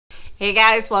Hey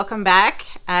guys, welcome back.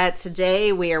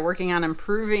 Today we are working on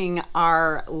improving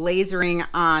our lasering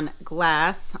on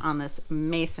glass on this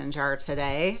mason jar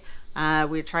today.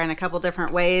 We're trying a couple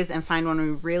different ways and find one we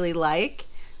really like.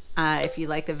 If you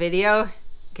like the video,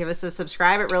 give us a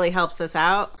subscribe. It really helps us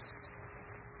out.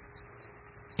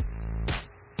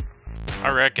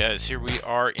 Alright guys, here we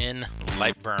are in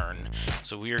Lightburn.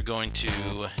 So we are going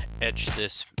to etch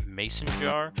this mason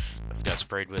jar. I've got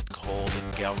sprayed with Cold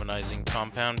Galvanizing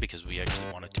Compound because we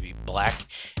actually want it to be black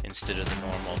instead of the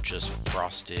normal just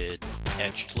frosted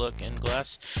etched look in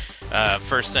glass.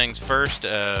 First things first,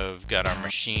 we've got our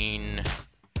machine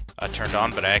turned on,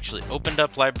 but I actually opened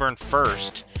up Lightburn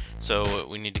first, so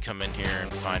we need to come in here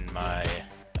and find my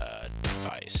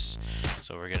device.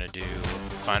 So we're gonna do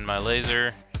find my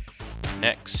laser.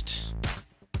 Next,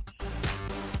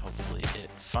 hopefully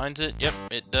it finds it. Yep,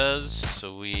 it does.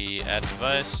 So we add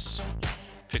device,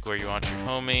 pick where you want your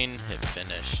homing, hit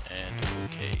finish, and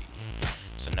OK.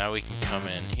 So now we can come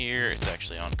in here. It's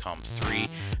actually on comp 3.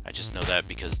 I just know that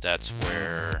because that's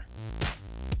where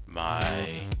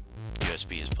my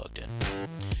USB is plugged in.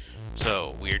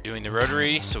 So we are doing the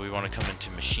rotary, so we want to come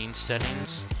into machine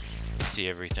settings. See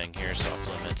everything here, soft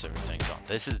limits, everything's on.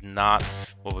 This is not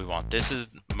what we want. This is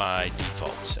my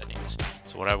default settings.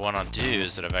 So what I want to do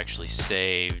is that I've actually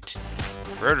saved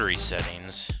rotary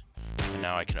settings, and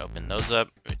now I can open those up.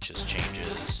 It just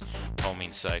changes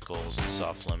homing cycles and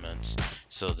soft limits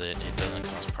so that it doesn't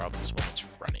cause problems when it's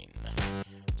running.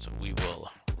 So we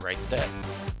will write that.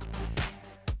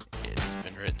 It has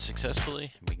been written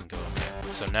successfully. We can go okay.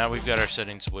 So now we've got our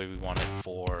settings the way we want it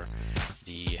for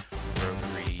the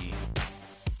rotary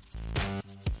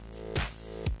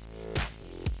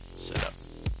setup.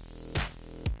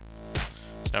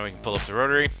 So now we can pull up the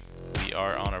rotary. We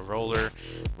are on a roller.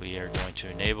 We are going to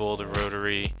enable the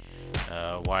rotary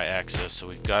y-axis. So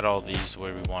we've got all these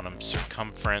where we want them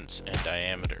circumference and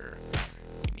diameter.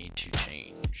 We need to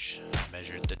change.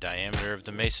 Measured the diameter of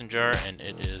the mason jar, and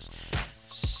it is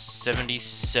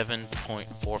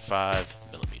 77.45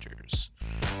 millimeters.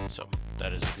 So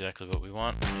that is exactly what we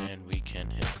want, and we can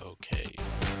hit OK.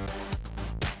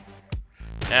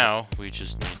 Now we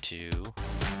just need to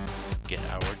get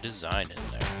our design in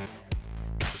there.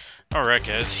 Alright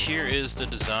guys, here is the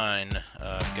design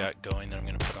I've got going that I'm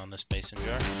going to put on this mason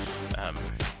jar.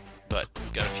 But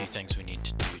we've got a few things we need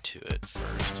to do to it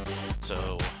first.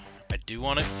 So I do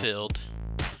want it filled.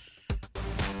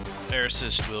 Air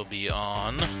assist will be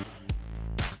on.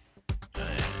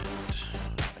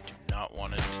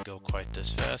 Want it to go quite this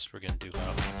fast. We're going to do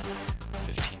about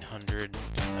 1500.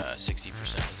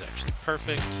 60% is actually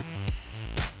perfect.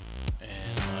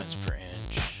 And lines per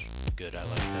inch. Good, I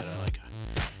like that. I like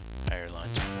higher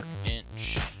lines per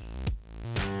inch.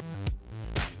 We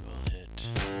will hit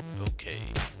OK.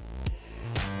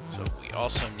 So we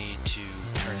also need to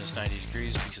turn this 90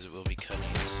 degrees because it will be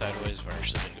cutting sideways. We're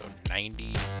actually going to go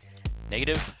 90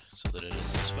 negative so that it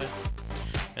is this way.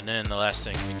 And then the last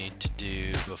thing we need to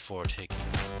do before taking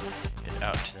it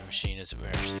out to the machine is that we're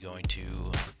actually going to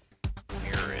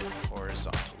mirror it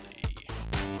horizontally,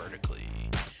 vertically,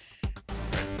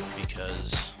 right?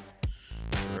 Because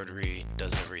the rotary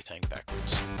does everything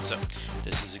backwards. So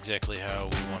this is exactly how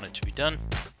we want it to be done.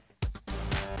 We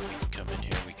can come in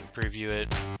here, we can preview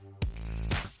it,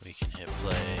 we can hit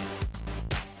play.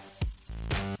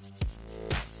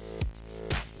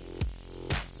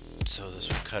 So this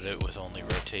will cut it with only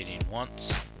rotating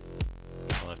once.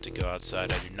 We'll have to go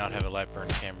outside. I do not have a Lightburn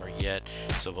camera yet,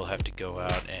 so we'll have to go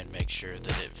out and make sure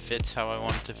that it fits how I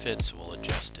want it to fit, so we'll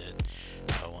adjust it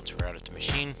once we're out at the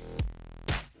machine.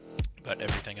 But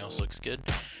everything else looks good,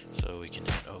 so we can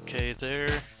hit OK there.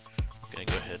 I'm going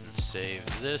to go ahead and save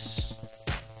this.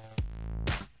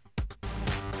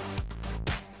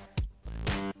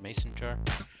 Mason jar.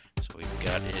 So we've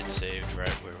got it saved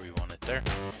right where we want it there.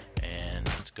 And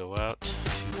let's go out to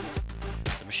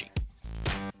the machine.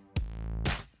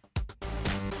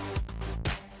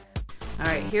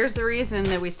 Alright, here's the reason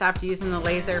that we stopped using the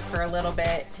laser for a little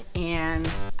bit and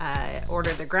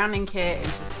ordered the grounding kit and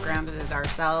just grounded it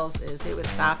ourselves, is it was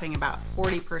stopping about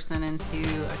 40%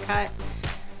 into a cut.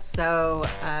 So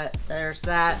there's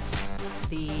that.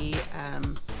 The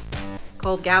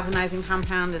Cold Galvanizing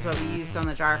Compound is what we used on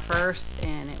the jar first,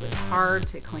 and it was hard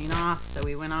to clean off, so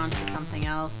we went on to something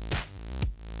else.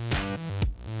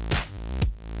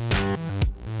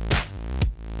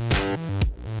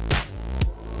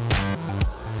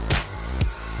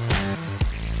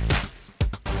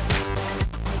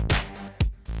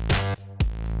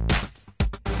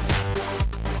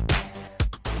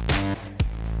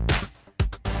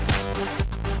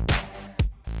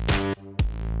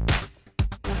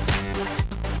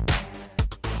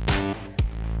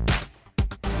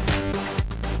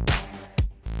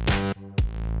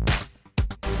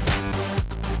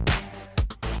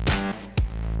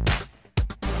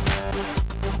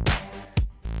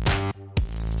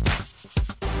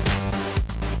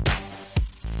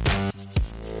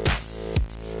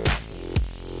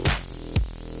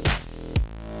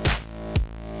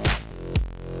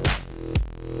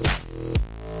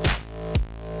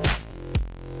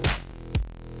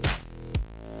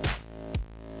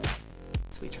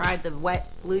 We tried the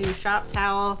wet blue shop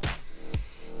towel.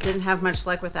 Didn't have much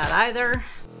luck with that either.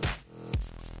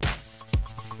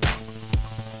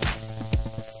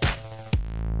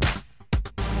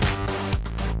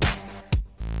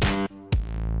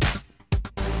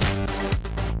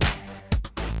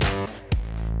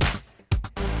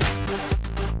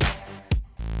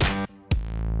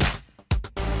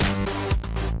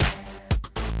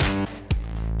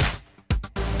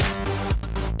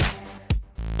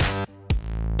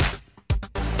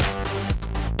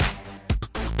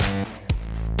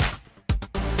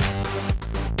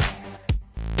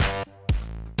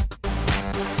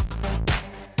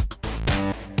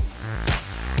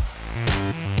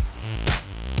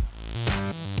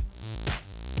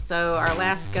 So our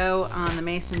last go on the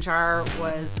mason jar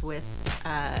was with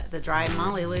the dry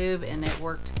Moly Lube, and it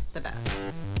worked the best.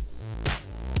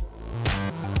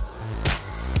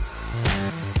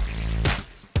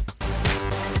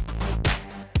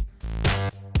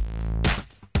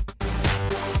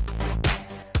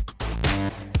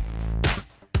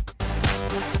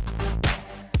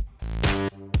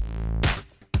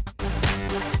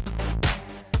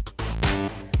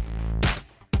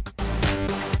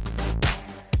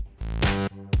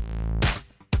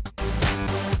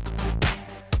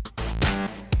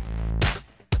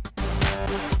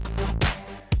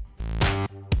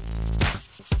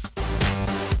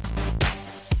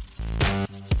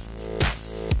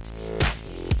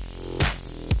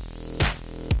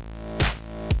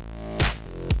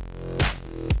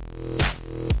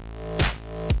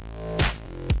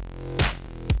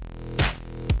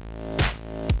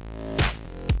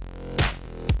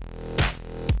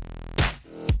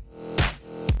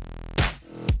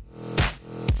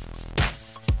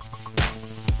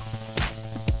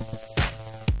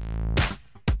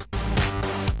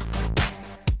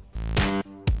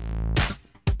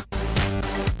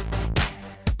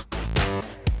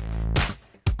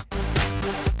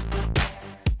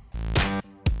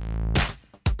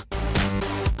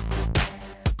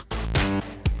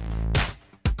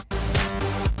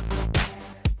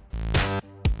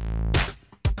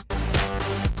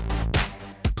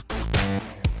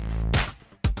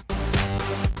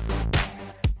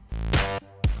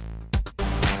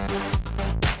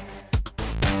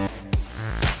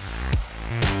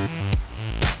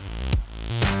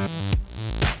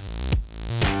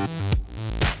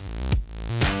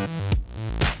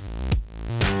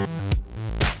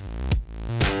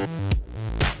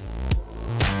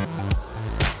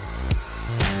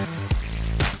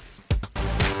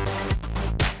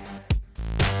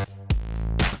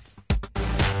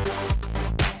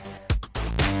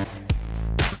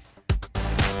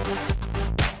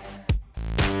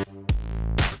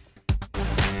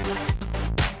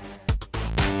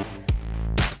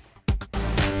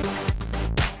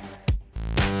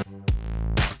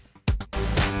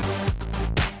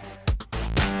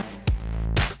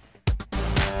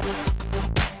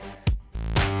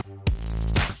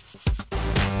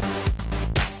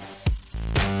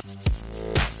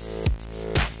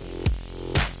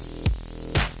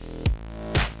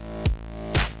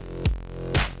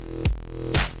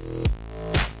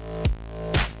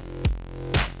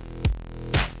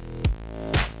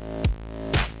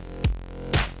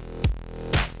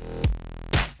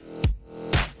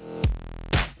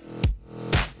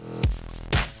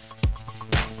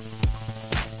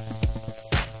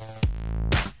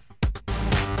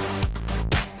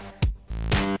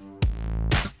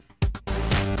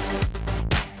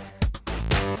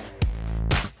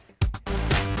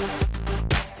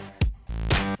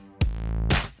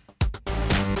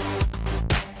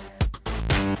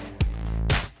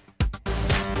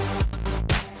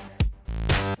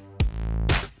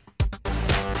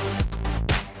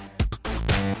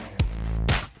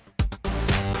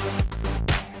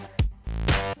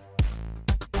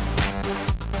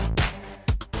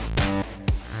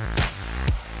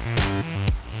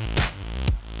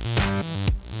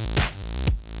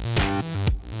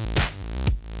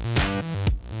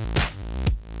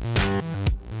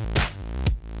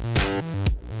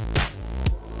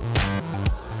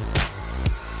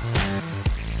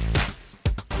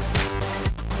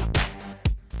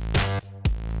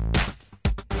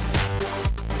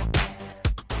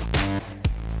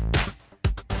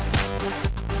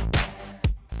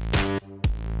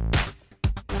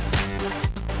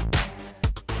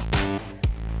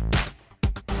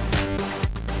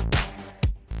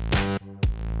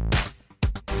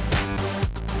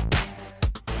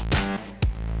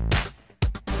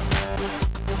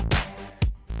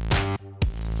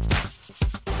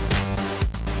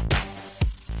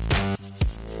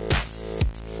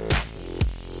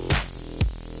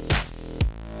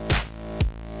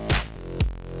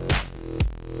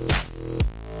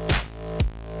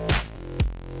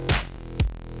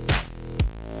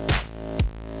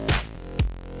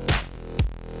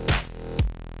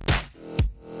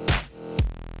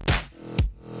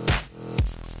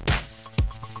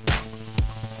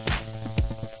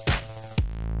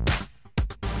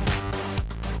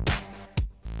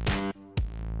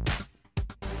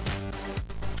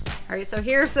 Alright, so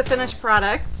here's the finished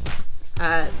product.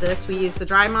 This, we use the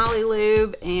dry Moly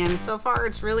Lube, and so far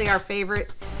it's really our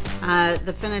favorite.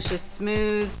 The finish is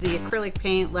smooth, the acrylic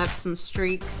paint left some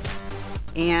streaks,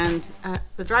 and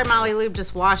the dry Moly Lube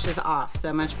just washes off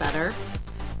so much better.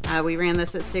 We ran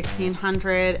this at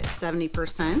 1600,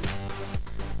 70%.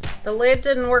 The lid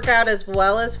didn't work out as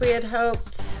well as we had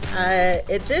hoped.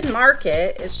 It did mark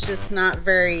it, it's just not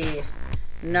very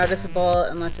noticeable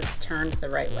unless it's turned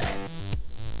the right way.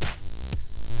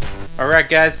 Alright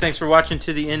guys, thanks for watching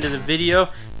to the end of the video.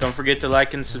 Don't forget to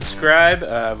like and subscribe.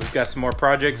 We've got some more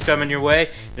projects coming your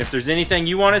way. And if there's anything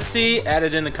you want to see, add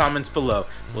it in the comments below.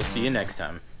 We'll see you next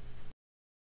time.